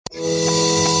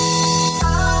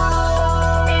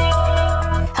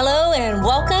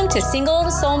to Single to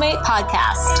Soulmate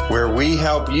Podcast, where we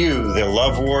help you, the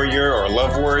love warrior or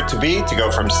love warrior to be, to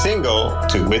go from single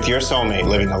to with your soulmate,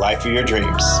 living the life of your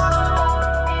dreams.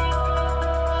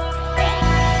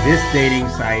 This dating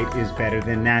site is better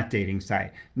than that dating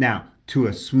site. Now, to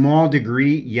a small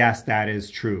degree, yes, that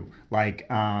is true. Like,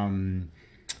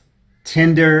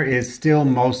 Tinder is still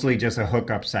mostly just a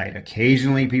hookup site.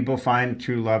 Occasionally people find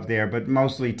true love there, but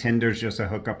mostly Tinder's just a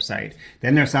hookup site.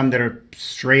 Then there's some that are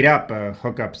straight up a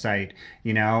hookup site,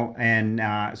 you know? And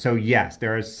so yes,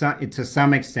 there is some, to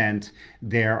some extent,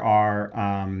 there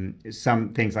are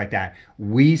some things like that.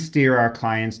 We steer our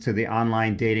clients to the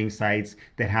online dating sites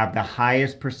that have the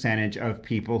highest percentage of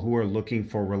people who are looking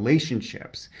for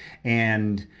relationships.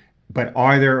 But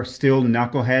are there still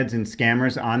knuckleheads and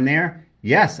scammers on there?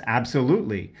 Yes,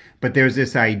 absolutely. But there's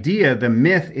this idea, the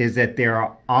myth is that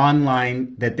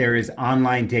there is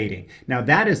online dating. Now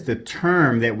that is the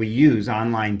term that we use,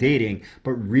 online dating,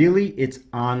 but really it's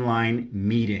online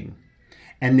meeting.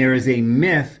 And there is a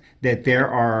myth that there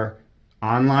are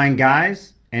online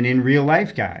guys and in real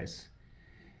life guys.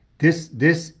 This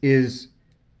is,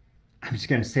 I'm just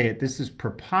going to say it, this is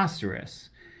preposterous.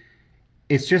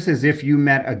 It's just as if you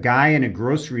met a guy in a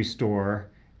grocery store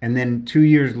and then 2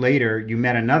 years later, you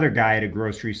met another guy at a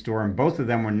grocery store and both of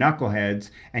them were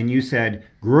knuckleheads. And you said,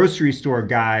 grocery store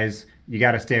guys, you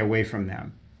got to stay away from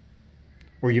them.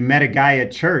 Or you met a guy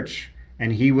at church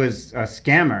and he was a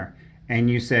scammer. And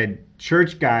you said,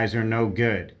 church guys are no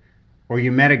good. Or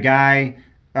you met a guy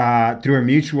through a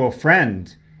mutual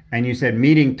friend and you said,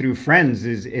 meeting through friends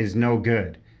is no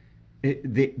good.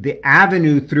 The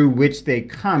avenue through which they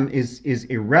come is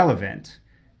irrelevant,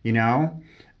 you know?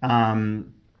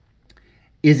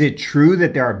 Is it true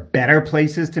that there are better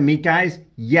places to meet guys?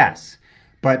 Yes.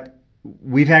 But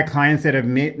we've had clients that have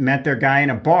met their guy in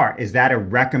a bar. Is that a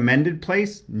recommended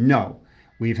place? No.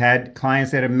 We've had clients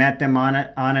that have met them on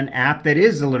an app that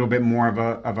is a little bit more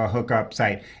of a hookup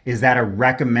site. Is that a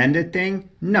recommended thing?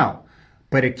 No.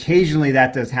 But occasionally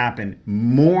that does happen,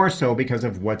 more so because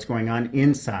of what's going on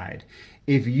inside.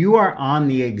 If you are on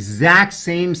the exact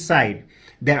same site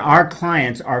that our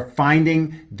clients are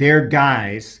finding their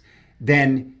guys,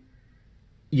 then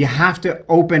you have to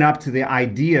open up to the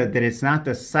idea that it's not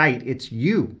the site, it's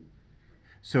you.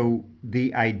 So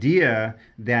the idea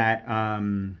that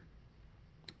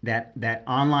that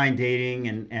online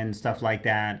dating and stuff like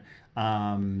that,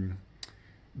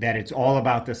 that it's all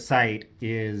about the site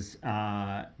is,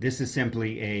 this is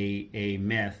simply a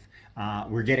myth.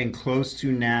 We're getting close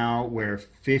to now where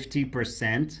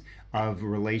 50% of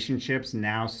relationships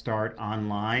now start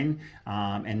online,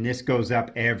 and this goes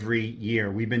up every year.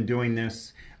 We've been doing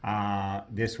this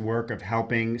work of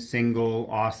helping single,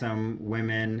 awesome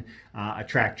women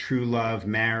attract true love,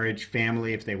 marriage,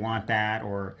 family, if they want that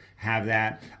or have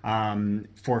that,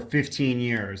 for 15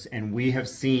 years. And we have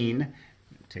seen,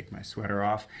 take my sweater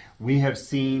off, we have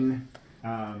seen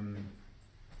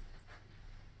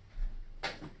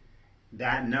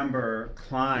that number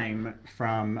climb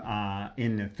from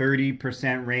in the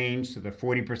 30% range to the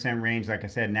 40% range. Like I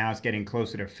said, now it's getting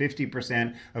closer to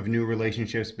 50% of new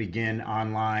relationships begin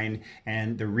online.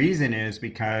 And the reason is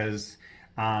because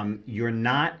you're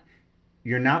not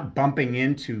bumping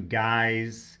into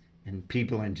guys and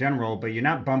people in general, but you're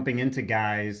not bumping into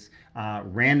guys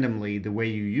randomly the way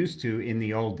you used to in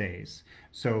the old days.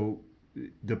 So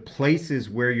the places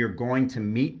where you're going to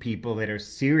meet people that are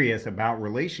serious about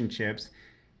relationships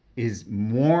is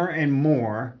more and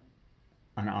more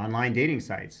on online dating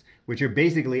sites, which are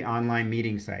basically online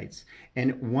meeting sites.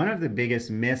 And one of the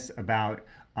biggest myths about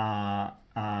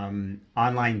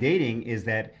online dating is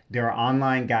that there are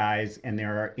online guys and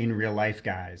there are in real life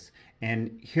guys.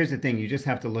 And here's the thing, you just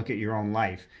have to look at your own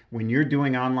life. When you're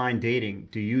doing online dating,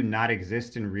 do you not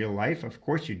exist in real life? Of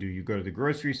course you do. You go to the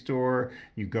grocery store,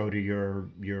 you go to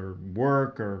your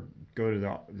work, or go to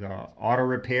the auto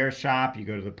repair shop, you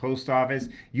go to the post office.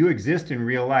 You exist in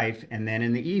real life, and then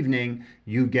in the evening,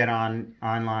 you get on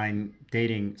online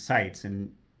dating sites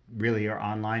and really are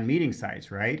online meeting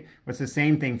sites, right? It's the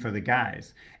same thing for the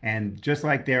guys. And just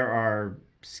like there are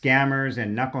scammers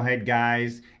and knucklehead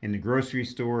guys in the grocery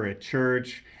store, at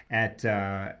church, at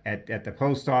the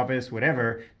post office,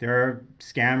 whatever, there are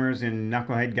scammers and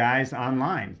knucklehead guys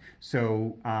online.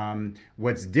 So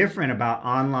what's different about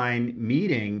online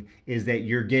meeting is that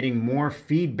you're getting more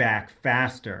feedback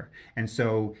faster. And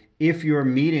so if you're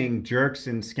meeting jerks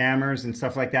and scammers and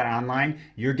stuff like that online,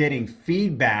 you're getting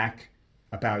feedback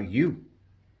about you.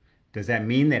 Does that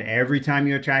mean that every time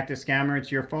you attract a scammer,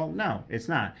 it's your fault? No, it's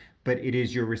not. But it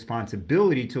is your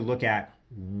responsibility to look at,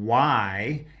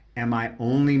 why am I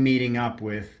only meeting up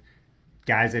with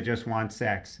guys that just want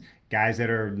sex? guys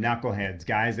that are knuckleheads,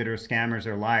 guys that are scammers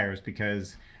or liars,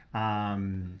 because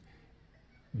um,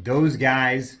 those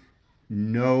guys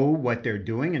know what they're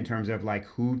doing in terms of like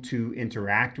who to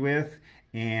interact with,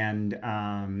 and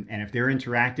if they're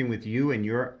interacting with you and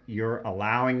you're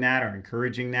allowing that or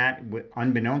encouraging that,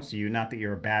 unbeknownst to you, not that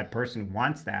you're a bad person who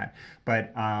wants that,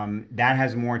 but that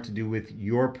has more to do with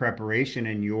your preparation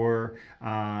and your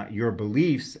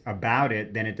beliefs about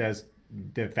it than it does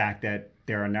the fact that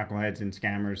there are knuckleheads and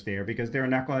scammers there, because there are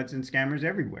knuckleheads and scammers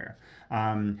everywhere.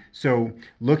 So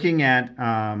looking at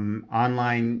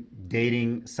online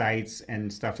dating sites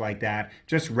and stuff like that,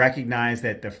 just recognize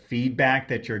that the feedback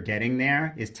that you're getting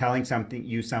there is telling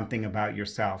something about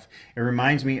yourself. It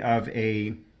reminds me of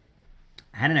I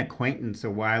had an acquaintance a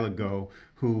while ago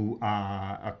who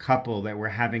a couple that were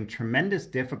having tremendous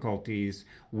difficulties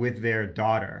with their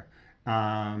daughter,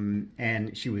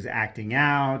 and she was acting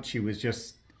out. She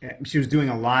was doing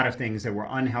a lot of things that were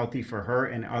unhealthy for her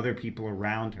and other people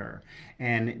around her.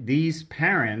 And these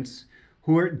parents,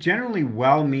 who are generally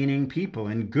well-meaning people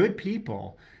and good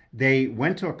people, they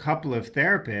went to a couple of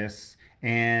therapists,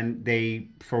 and they,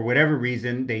 for whatever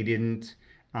reason, they didn't,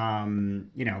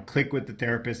 click with the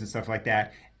therapist and stuff like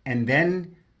that. And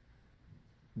then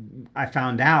I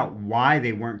found out why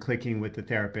they weren't clicking with the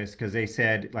therapist, because they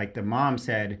said, like the mom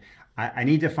said, I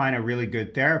need to find a really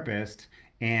good therapist,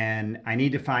 and I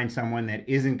need to find someone that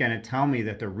isn't going to tell me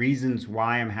that the reasons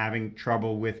why I'm having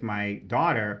trouble with my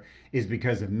daughter is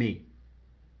because of me.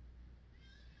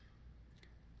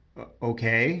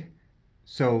 Okay,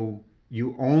 so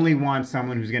you only want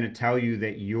someone who's going to tell you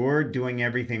that you're doing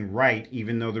everything right,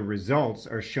 even though the results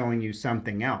are showing you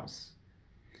something else.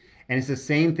 And it's the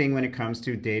same thing when it comes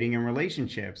to dating and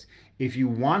relationships. If you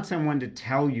want someone to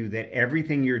tell you that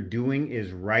everything you're doing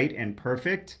is right and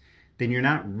perfect, then you're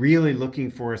not really looking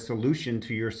for a solution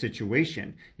to your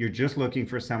situation. You're just looking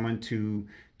for someone to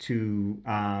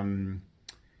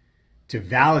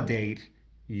validate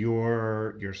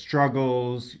your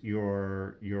struggles,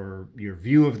 your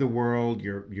view of the world,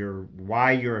 your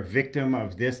why you're a victim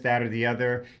of this, that, or the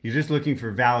other. You're just looking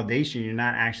for validation. You're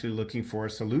not actually looking for a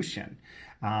solution.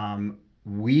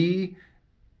 We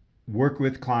work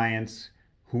with clients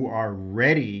who are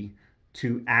ready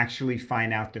to actually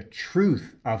find out the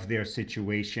truth of their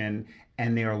situation,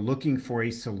 and they are looking for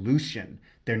a solution.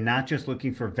 They're not just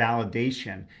looking for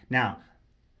validation. Now,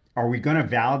 are we going to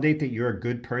validate that you're a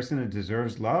good person that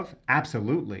deserves love?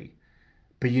 Absolutely.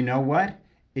 But you know what?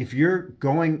 If you're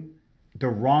going the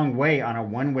wrong way on a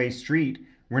one-way street,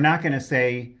 we're not going to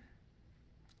say,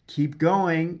 keep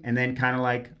going, and then kind of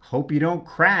like, hope you don't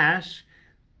crash.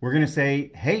 We're going to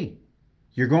say, hey,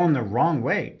 you're going the wrong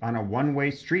way on a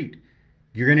one-way street.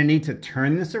 You're going to need to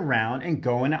turn this around and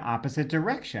go in the opposite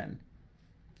direction.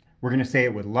 We're going to say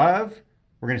it with love.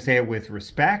 We're going to say it with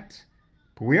respect.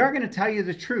 But we are going to tell you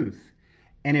the truth.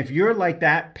 And if you're like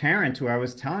that parent who I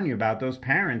was telling you about, those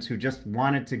parents who just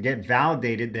wanted to get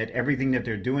validated that everything that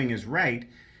they're doing is right,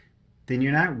 then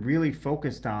you're not really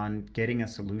focused on getting a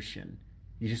solution.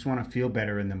 You just want to feel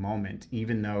better in the moment,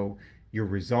 even though your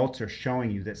results are showing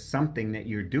you that something that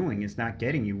you're doing is not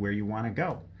getting you where you want to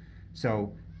go.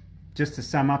 So just to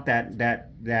sum up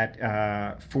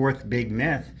that fourth big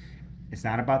myth, it's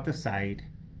not about the site,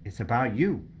 it's about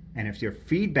you. And if your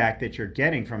feedback that you're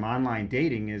getting from online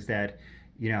dating is that,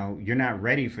 you're not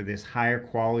ready for this higher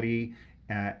quality,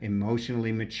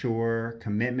 emotionally mature,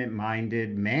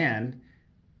 commitment-minded man,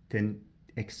 then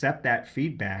accept that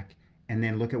feedback and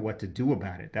then look at what to do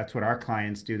about it. That's what our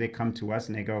clients do. They come to us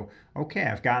and they go, okay,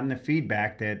 I've gotten the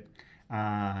feedback that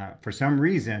for some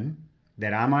reason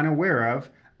that I'm unaware of,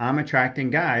 I'm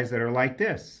attracting guys that are like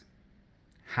this.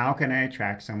 How can I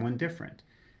attract someone different?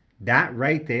 That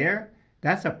right there,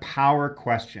 that's a power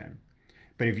question.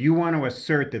 But if you want to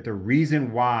assert that the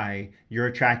reason why you're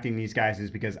attracting these guys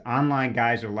is because online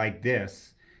guys are like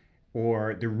this,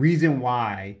 or the reason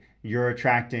why you're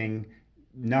attracting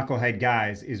knucklehead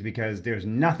guys is because there's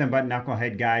nothing but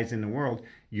knucklehead guys in the world,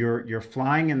 you're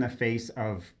flying in the face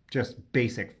of just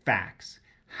basic facts.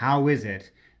 How is it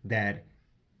that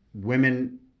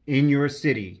women in your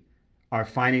city are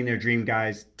finding their dream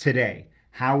guys today?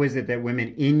 How is it that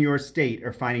women in your state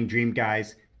are finding dream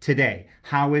guys today?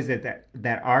 How is it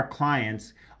that our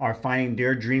clients are finding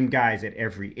their dream guys at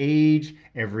every age,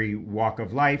 every walk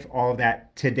of life, all of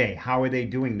that today? How are they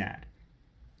doing that?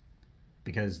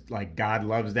 Because like God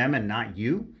loves them and not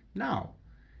you? No.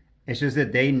 It's just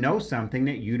that they know something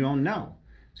that you don't know.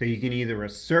 So you can either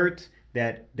assert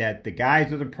that the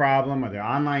guys are the problem or the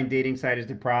online dating site is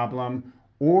the problem,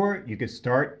 or you could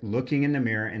start looking in the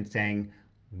mirror and saying,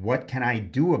 what can I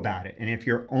do about it? And if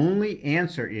your only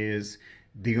answer is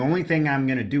the only thing I'm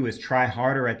going to do is try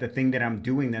harder at the thing that I'm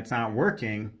doing that's not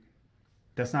working,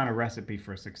 that's not a recipe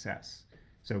for success.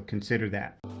 So consider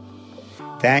that.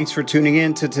 Thanks for tuning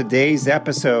in to today's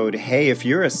episode. Hey, if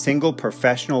you're a single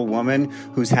professional woman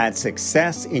who's had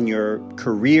success in your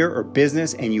career or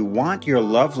business and you want your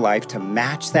love life to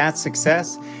match that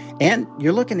success, and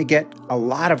you're looking to get a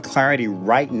lot of clarity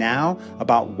right now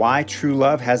about why true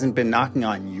love hasn't been knocking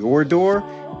on your door,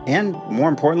 and more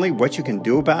importantly, what you can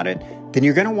do about it, then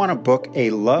you're going to want to book a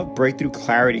Love Breakthrough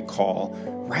Clarity call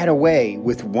right away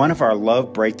with one of our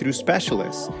Love Breakthrough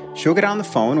specialists. She'll get on the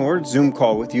phone or Zoom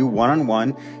call with you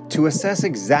one-on-one to assess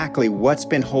exactly what's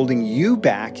been holding you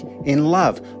back in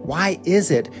love. Why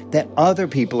is it that other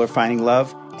people are finding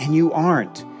love and you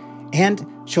aren't? And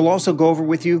she'll also go over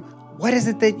with you, what is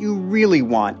it that you really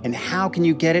want and how can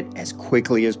you get it as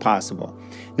quickly as possible?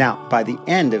 Now, by the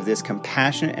end of this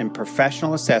compassionate and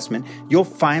professional assessment, you'll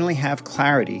finally have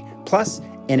clarity, plus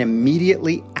an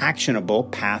immediately actionable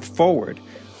path forward.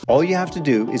 All you have to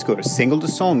do is go to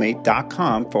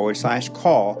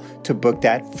singletosoulmate.com/call to book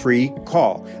that free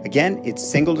call. Again, it's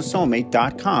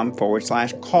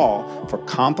singletosoulmate.com/call for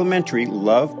complimentary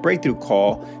Love Breakthrough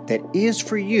call that is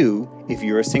for you if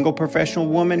you're a single professional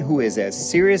woman who is as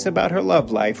serious about her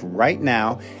love life right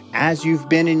now as you've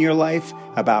been in your life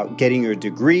about getting your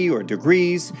degree or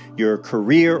degrees, your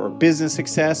career or business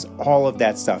success, all of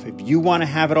that stuff. If you want to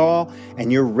have it all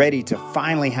and you're ready to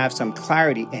finally have some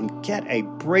clarity and get a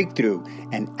breakthrough,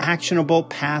 an actionable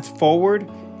path forward,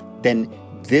 then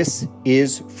this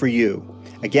is for you.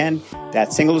 Again,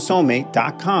 that's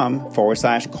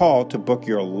singletosoulmate.com/call to book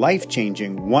your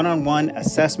life-changing one-on-one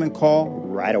assessment call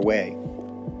right away.